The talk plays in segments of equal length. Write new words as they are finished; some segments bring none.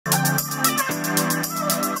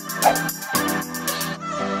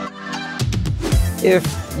If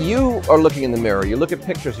you are looking in the mirror, you look at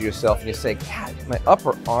pictures of yourself and you say, God, my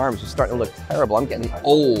upper arms are starting to look terrible. I'm getting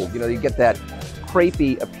old. You know, you get that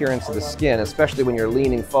crepey appearance of the skin, especially when you're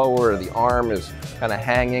leaning forward or the arm is kind of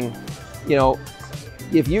hanging. You know,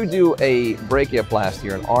 if you do a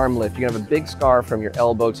brachioplasty or an arm lift, you're gonna have a big scar from your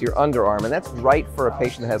elbow to your underarm, and that's right for a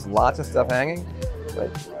patient that has lots of stuff hanging.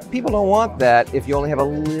 But people don't want that if you only have a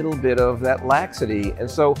little bit of that laxity. And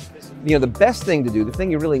so, you know, the best thing to do, the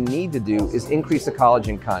thing you really need to do is increase the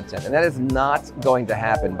collagen content. And that is not going to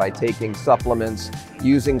happen by taking supplements,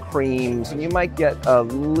 using creams, and you might get a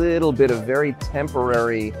little bit of very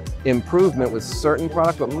temporary improvement with certain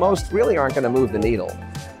products, but most really aren't going to move the needle.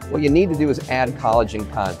 What you need to do is add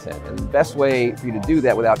collagen content. And the best way for you to do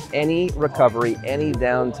that without any recovery, any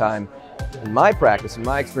downtime, in my practice, in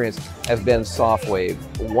my experience, has been Sofwave.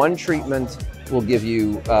 One treatment will give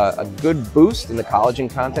you a good boost in the collagen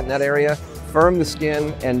content in that area, firm the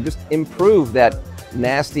skin, and just improve that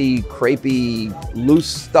nasty, crepey, loose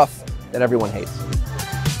stuff that everyone hates.